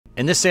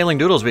In this Sailing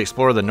Doodles, we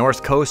explore the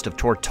north coast of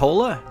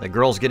Tortola. The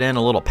girls get in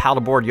a little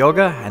paddleboard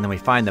yoga, and then we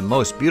find the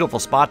most beautiful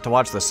spot to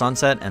watch the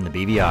sunset and the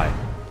BVI.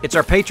 It's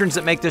our patrons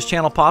that make this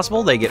channel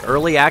possible. They get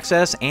early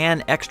access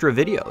and extra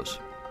videos.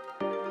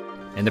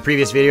 In the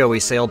previous video, we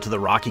sailed to the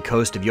rocky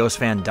coast of Jost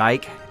Van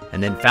Dyke,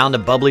 and then found a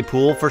bubbly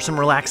pool for some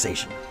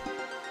relaxation.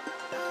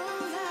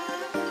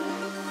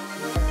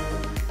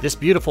 This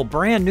beautiful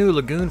brand new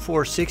Lagoon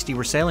 460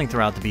 we're sailing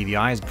throughout the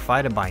BVI is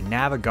provided by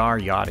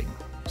Navigar Yachting.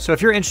 So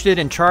if you're interested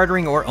in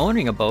chartering or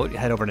owning a boat,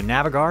 head over to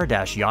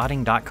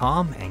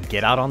navigar-yachting.com and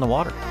get out on the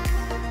water.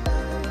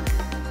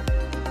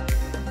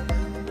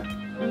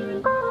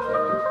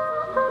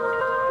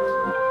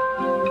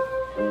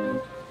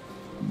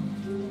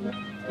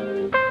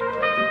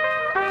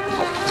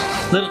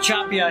 Little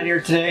choppy out here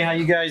today. How'd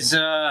you guys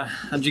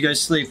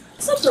sleep?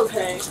 It's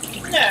okay.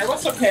 Yeah, it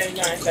was okay.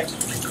 No, it's like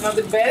not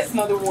the best,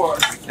 not the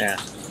worst. Yeah.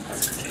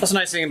 That's the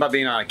nice thing about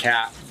being on a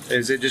cat,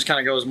 is it just kind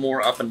of goes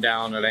more up and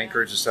down at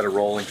anchorage instead of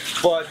rolling.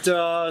 But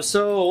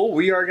so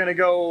we are gonna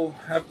go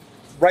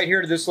right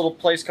here to this little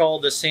place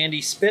called the Sandy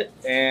Spit,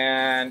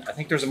 and I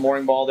think there's a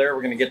mooring ball there.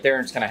 We're gonna get there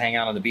and just kind of hang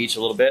out on the beach a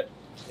little bit,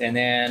 and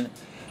then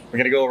we're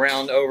gonna go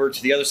around over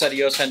to the other side of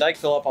Jost Van Dyke,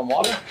 fill up on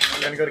water.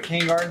 We're gonna go to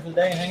Cane Garden for the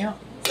day and hang out.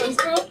 Sounds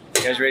good.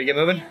 You guys ready to get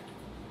moving?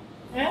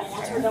 Yeah,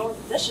 once we're done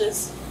with the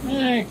dishes.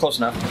 Close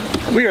enough.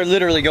 We are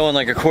literally going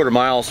like a quarter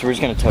mile, so we're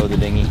just gonna tow the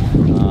dinghy.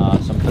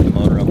 So I'm putting the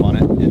motor up on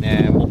it, and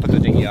then we'll put the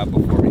dinghy up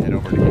before we head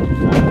over to get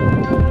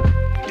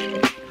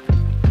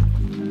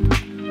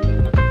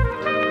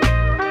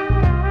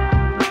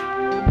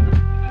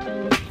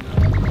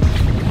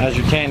How's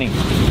your tanning?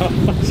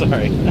 Oh,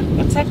 sorry.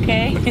 It's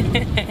okay.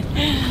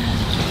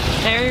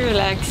 Very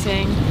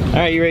relaxing. All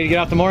right, you ready to get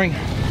off the mooring?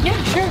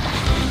 Yeah, sure.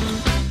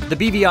 The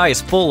BVI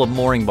is full of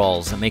mooring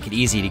balls that make it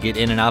easy to get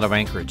in and out of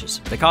anchorages.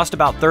 They cost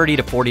about $30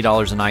 to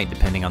 $40 a night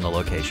depending on the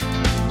location.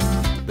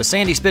 The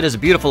Sandy Spit is a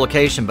beautiful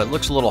location, but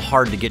looks a little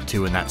hard to get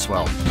to in that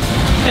swell.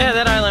 Yeah,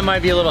 that island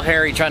might be a little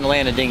hairy trying to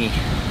land a dinghy.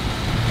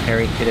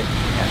 Harry, get it?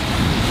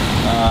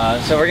 Yeah.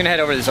 So we're gonna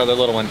head over to this other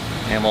little one,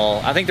 and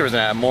I think there was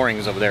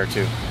moorings over there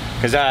too.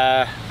 Because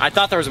I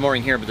thought there was a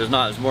mooring here, but there's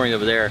not. There's a mooring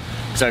over there,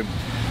 because I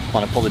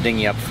want to pull the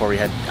dinghy up before we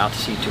head out to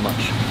sea too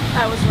much.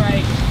 I was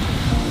right.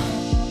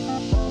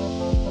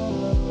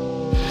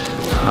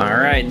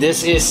 Alright,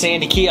 this is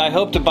Sandy Key. I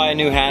hope to buy a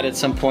new hat at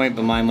some point,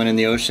 but mine went in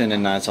the ocean,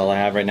 and that's all I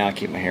have right now to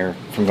keep my hair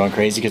from going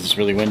crazy because it's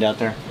really windy out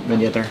there.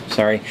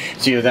 Sorry.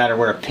 It's either that or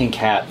wear a pink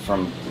hat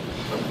from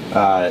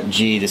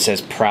G that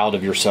says proud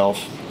of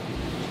yourself.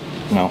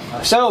 No.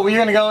 So we're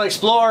gonna go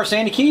explore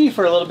Sandy Key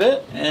for a little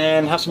bit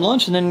and have some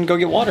lunch and then go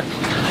get water.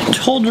 I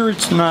told her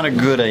it's not a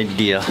good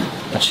idea,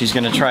 but she's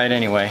gonna try it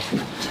anyway.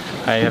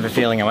 I have a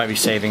feeling I might be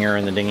saving her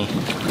in the dinghy.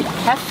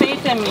 Have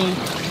faith in me.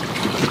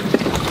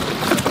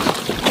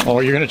 Oh,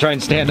 you're gonna try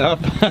and stand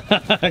up?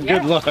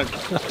 Good luck. All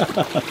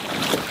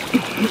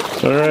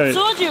right. I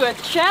told you, a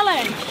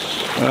challenge.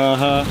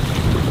 Uh-huh.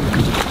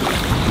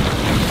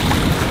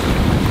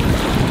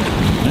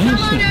 Come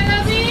on,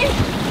 Elodie.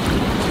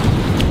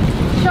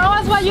 Show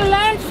us what you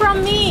learned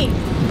from me.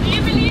 Do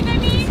you believe in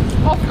me?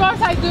 Of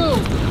course I do.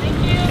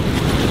 Thank you.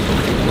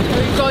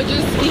 There we go,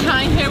 just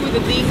behind her with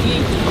the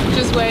dinghy,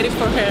 just waiting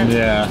for her.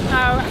 Yeah.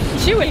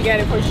 She will get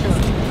it for sure.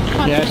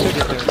 Yeah, she'll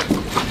get there.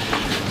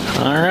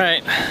 All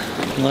right,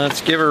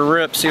 let's give her a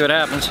rip, see what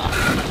happens.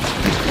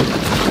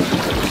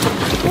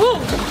 Woo!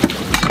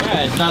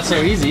 Yeah, it's not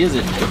so easy, is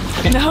it?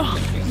 No.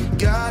 You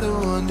gotta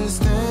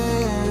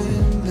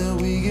understand that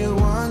we get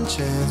one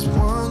chance, you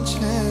will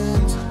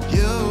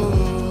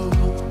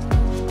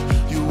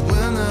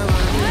never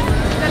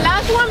The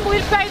last one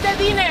will pay the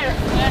dinner.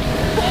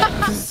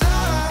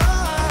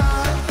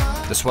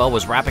 The swell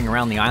was wrapping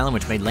around the island,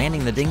 which made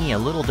landing the dinghy a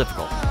little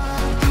difficult.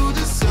 do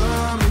the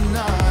summer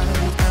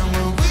night, and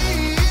when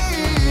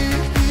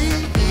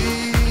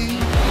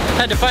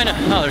Had to find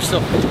oh, there's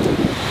still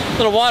a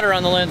little water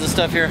on the lens and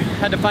stuff here.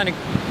 Had to find a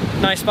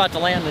nice spot to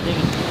land the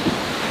dinghy.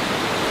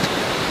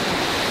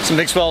 Some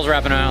big swells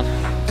wrapping around.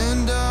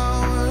 and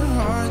our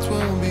hearts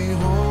will be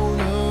whole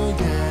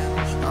again.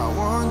 I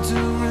want to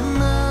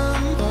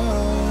remember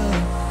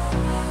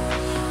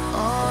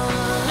all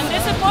I'm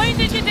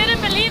disappointed you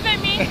didn't believe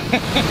in me.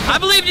 I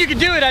believed you could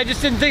do it, I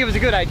just didn't think it was a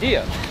good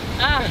idea.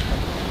 I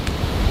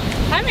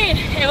mean,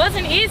 it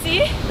wasn't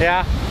easy,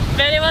 Yeah.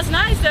 but it was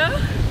nice though.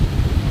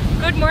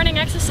 Good morning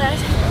exercise.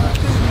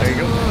 There you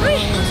go. Whee!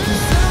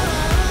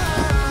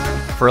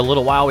 For a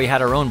little while, we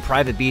had our own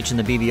private beach in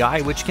the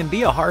BVI, which can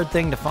be a hard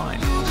thing to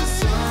find. the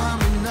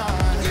summer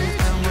night,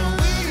 and when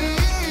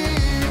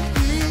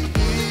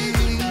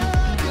we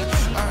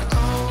are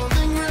old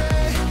and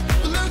gray,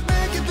 look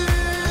back at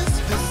this.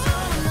 The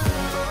summer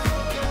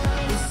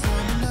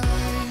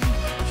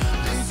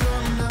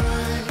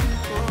night.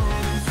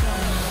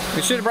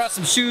 We should have brought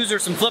some shoes or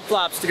some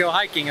flip-flops to go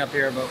hiking up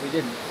here, but we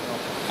didn't. So,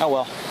 oh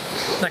well.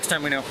 Next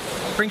time we know.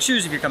 Bring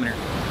shoes if you're coming here.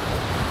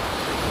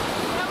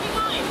 Where are we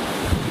going?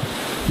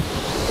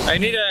 I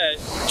need to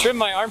trim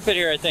my armpit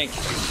here, I think. I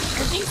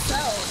think so.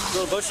 A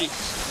little bushy.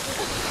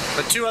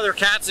 The two other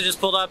cats that just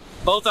pulled up,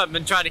 both of them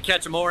been trying to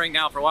catch a mooring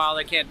now for a while.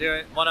 They can't do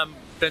it. One of them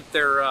bent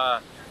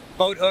their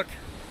boat hook,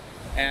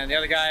 and the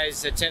other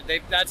guys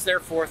that's their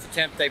fourth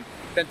attempt. They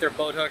bent their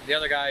boat hook. The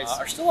other guys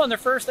are still on their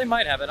first. They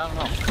might have it. I don't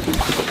know.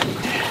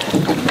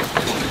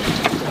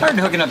 Hard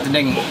hooking up the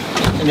dinghy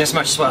in this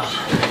much swell.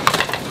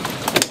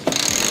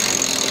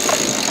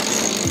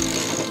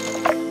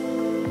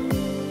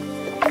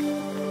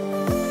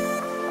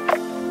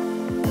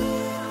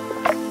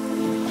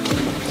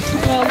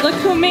 Well, look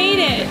who made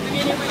it.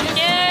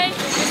 Yay.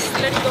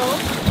 Let's go.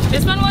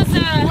 This one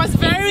was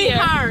very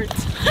hard.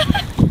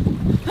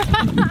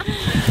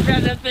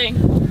 Grab that thing.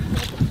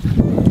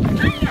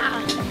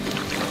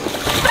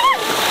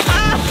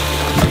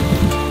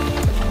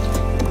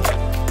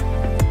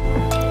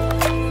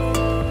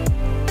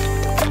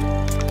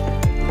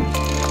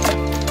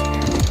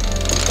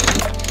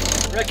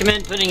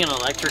 Recommend putting an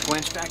electric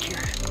winch back here.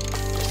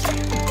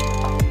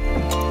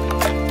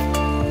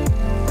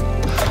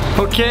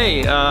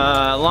 Okay,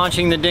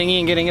 launching the dinghy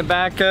and getting it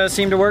back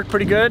seemed to work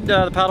pretty good.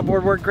 The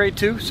paddleboard worked great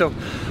too. So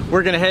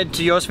we're gonna head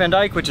to Joost van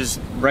Dyke, which is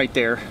right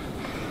there.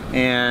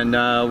 And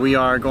we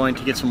are going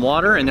to get some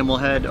water, and then we'll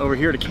head over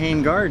here to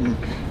Cane Garden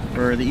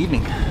for the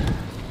evening.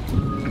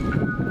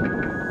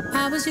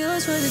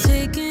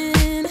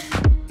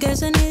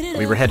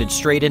 We were headed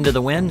straight into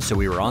the wind, so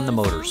we were on the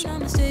motors.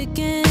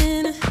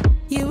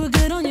 You were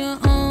good on your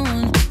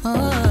own,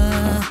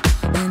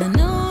 and I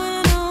know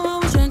I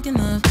was drunk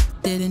enough.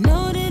 Didn't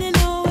know it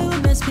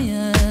would mess me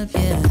up,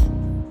 yeah.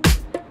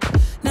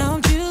 Now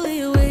I'm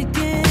truly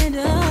awakened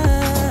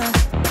up.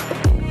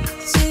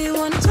 Say you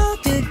wanna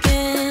talk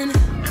again,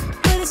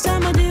 but it's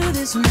time I do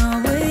this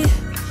my way.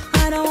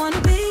 I don't wanna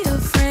be your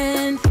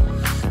friend.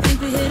 Think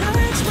we hit our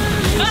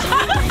expiration.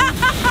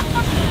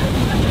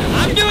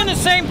 I'm doing the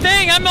same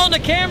thing. I'm on the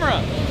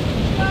camera.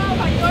 Oh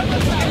my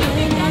goodness.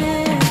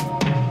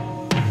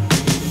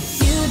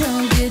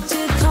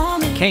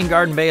 Cane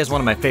Garden Bay is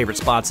one of my favorite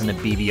spots in the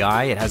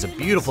BVI. It has a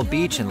beautiful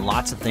beach and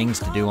lots of things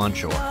to do on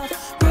shore.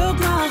 Broke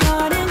my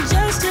heart in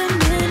just a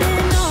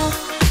minute, no.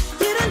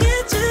 You don't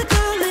get to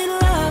call it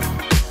love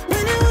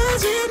when it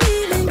wasn't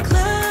even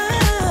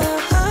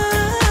close.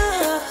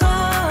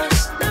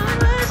 No, it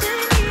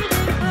wasn't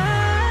even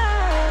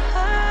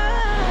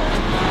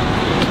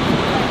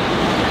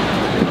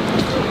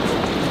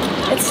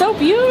close. It's so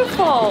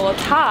beautiful.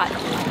 It's hot,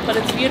 but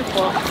it's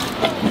beautiful.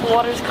 The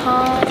water's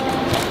calm.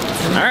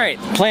 All right,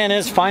 plan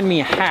is find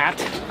me a hat,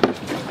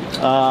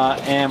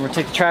 and we'll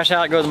take the trash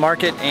out, go to the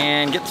market,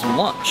 and get some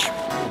lunch.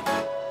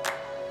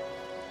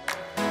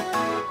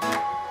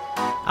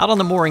 Out on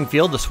the mooring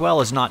field, the swell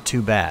is not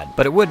too bad,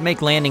 but it would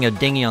make landing a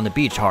dinghy on the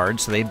beach hard,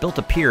 so they built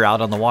a pier out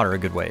on the water a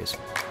good ways.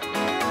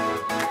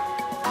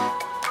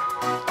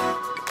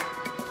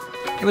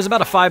 It was about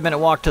a 5-minute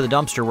walk to the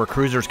dumpster where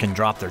cruisers can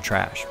drop their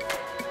trash.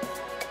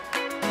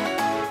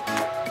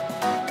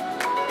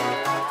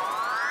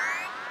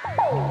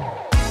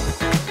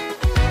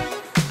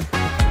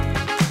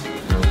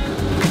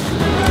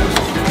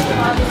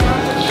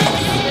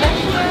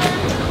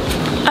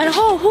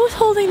 Who's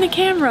holding the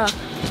camera?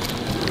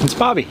 It's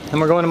Bobby,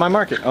 and we're going to my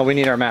market. Oh, we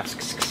need our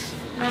masks.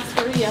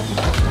 Masqueria.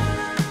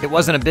 It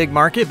wasn't a big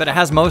market, but it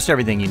has most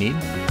everything you need.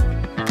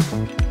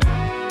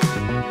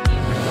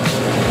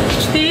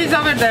 She's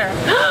over there.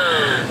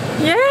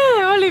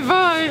 Yeah, olive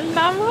oil.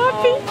 I'm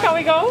happy. Can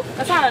we go?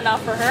 That's not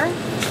enough for her.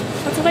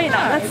 That's way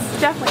not. That's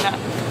definitely not.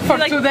 For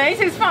 2 days,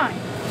 it's fine.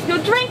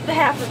 You'll drink the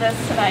half of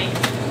this tonight.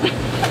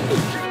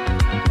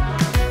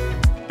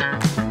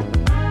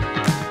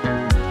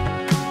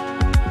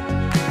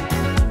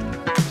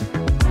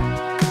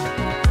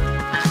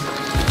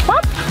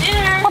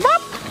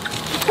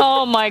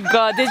 Oh my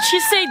god, did she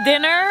say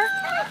dinner?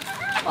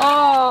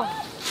 Oh.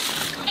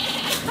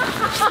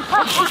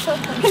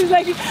 It's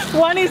like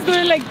one is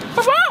doing like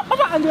papa,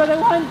 papa, and the other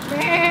one.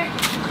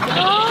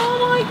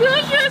 Oh my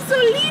gosh, you're so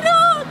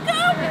little!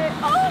 Come!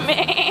 Oh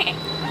man!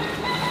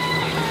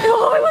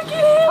 Oh, look at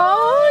him!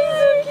 Oh, he's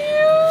so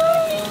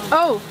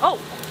cute! Oh,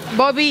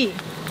 Bobby.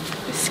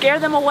 Scare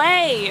them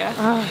away.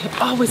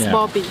 Always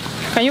Bobby.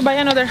 Can you buy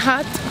another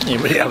hat? Yeah,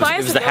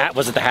 it was the hat.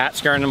 Was it the hat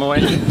scaring them away?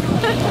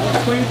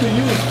 Going to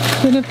you.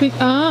 Gonna pick.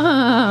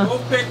 Ah. Go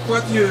pick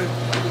what you.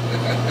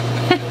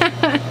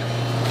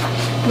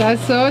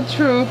 That's so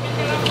true.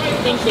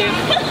 Thank you.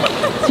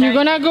 You're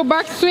gonna go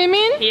back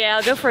swimming? Yeah,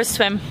 I'll go for a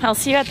swim. I'll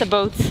see you at the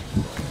boat.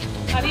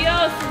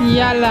 Adios!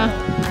 Yalla.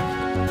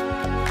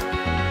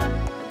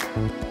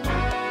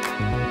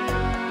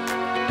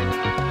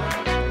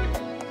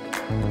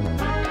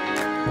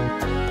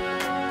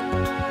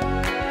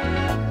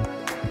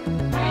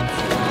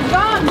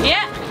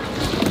 Yeah.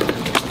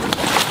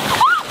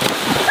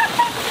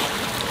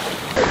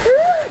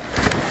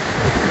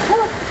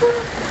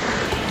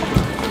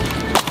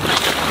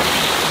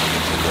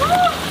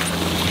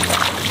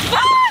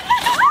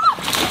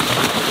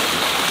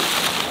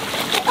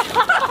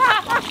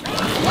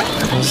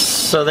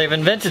 So they've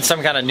invented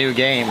some kind of new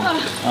game.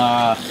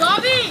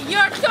 Bobby,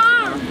 your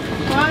turn.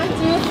 1, 2,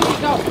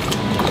 3, go.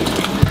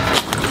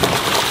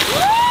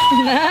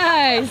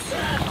 Nice.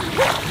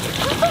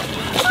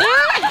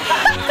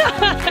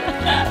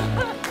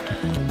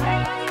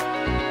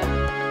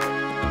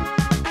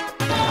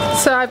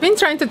 So I've been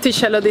trying to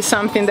teach Elodie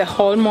something the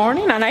whole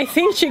morning, and I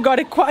think she got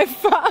it quite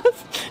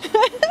fast.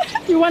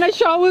 You want to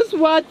show us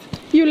what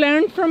you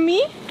learned from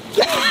me?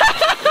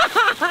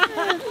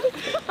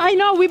 I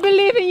know, we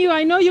believe in you.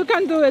 I know you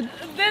can do it.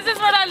 This is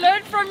what I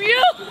learned from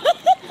you.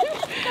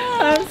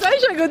 I'm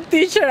such a good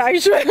teacher,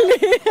 actually.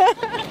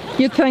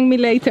 You thank me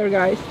later,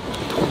 guys.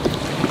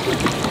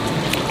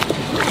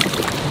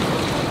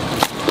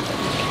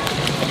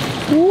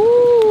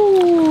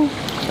 Ooh.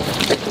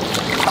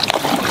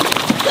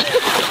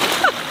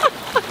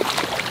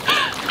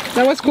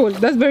 That was cool.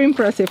 That's very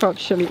impressive,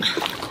 actually.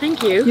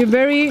 Thank you. You're a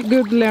very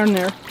good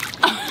learner.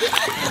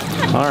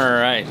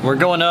 Alright, we're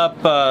going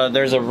up,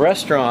 there's a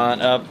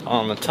restaurant up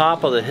on the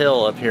top of the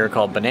hill up here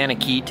called Banana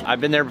Keat.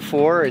 I've been there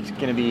before, it's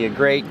going to be a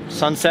great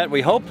sunset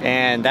we hope,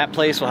 and that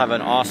place will have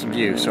an awesome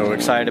view, so we're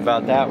excited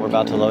about that. We're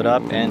about to load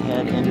up and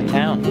head into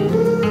town.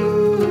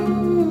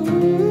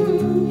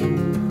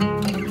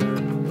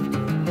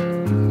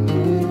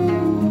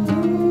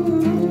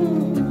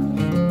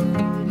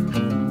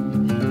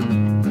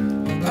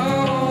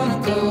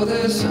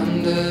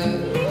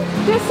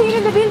 Just seen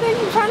in the building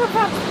in front of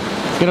us.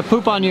 He's gonna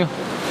poop on you.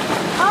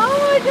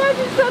 Oh my god,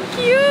 it's so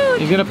cute.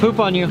 He's gonna poop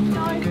on you.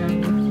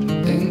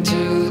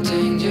 Into the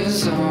danger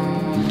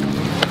zone.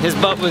 His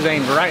butt was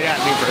aimed right at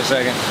me for a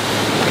second.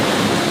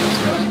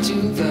 Right to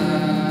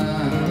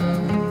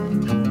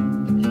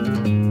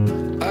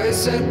that. I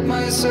set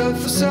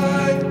myself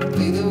aside,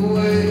 lead the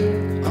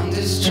way on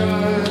this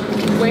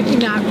drive.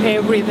 Waking up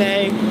every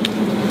day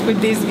with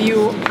this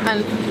view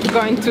and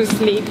going to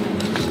sleep.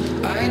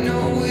 I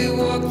know we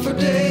walk for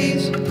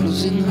days,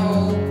 losing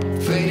hope,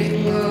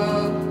 fading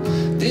love.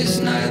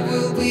 This night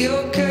will be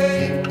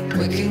okay,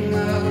 waking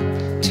up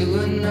to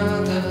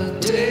another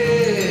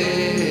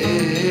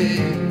day.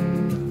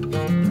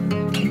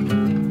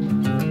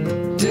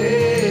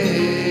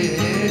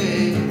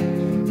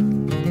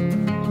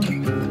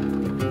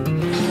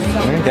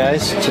 Alright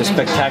guys, it's a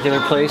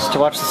spectacular place to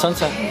watch the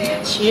sunset.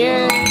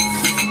 Cheers.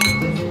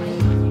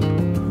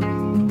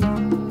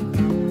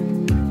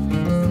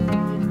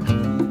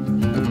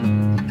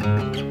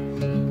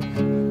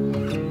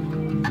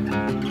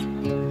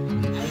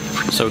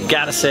 So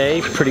gotta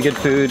say, pretty good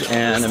food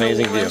and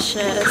amazing view.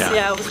 Delicious.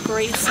 Yeah, it was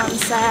great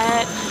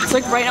sunset. It's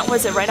like right on,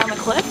 was it right on the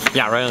cliff?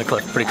 Yeah, right on the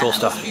cliff. Pretty cool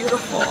stuff.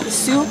 Beautiful. The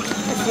soup,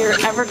 if you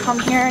ever come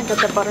here and get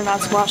the butternut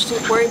squash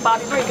soup,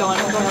 Bobby, where are you going?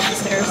 We're going up the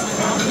stairs.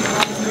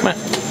 Come on.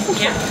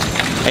 Yeah.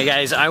 Hey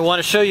guys, I want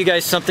to show you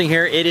guys something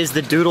here. It is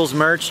the Doodles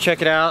merch.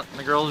 Check it out.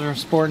 The girls are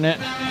sporting it.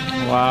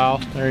 Wow,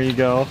 there you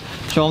go.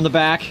 Show them the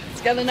back.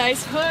 It's got a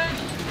nice hood.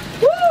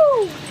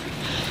 Woo!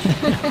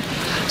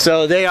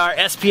 So they are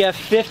SPF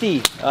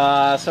 50,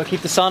 so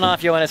keep the sun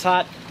off you when it's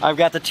hot. I've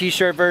got the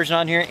t-shirt version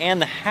on here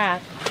and the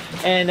hat.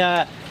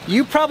 And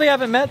you probably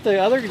haven't met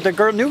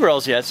the new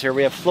girls yet. So here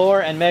we have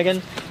Floor and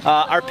Megan.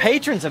 Our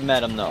patrons have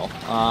met them though.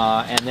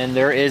 And then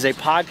there is a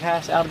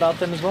podcast out about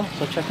them as well,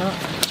 so check them out.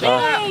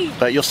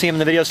 But you'll see them in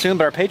the video soon,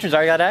 but our patrons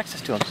already got access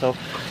to them. So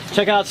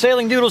check out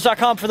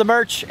sailingdoodles.com for the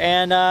merch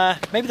and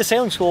maybe the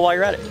sailing school while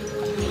you're at it.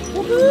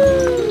 Woohoo!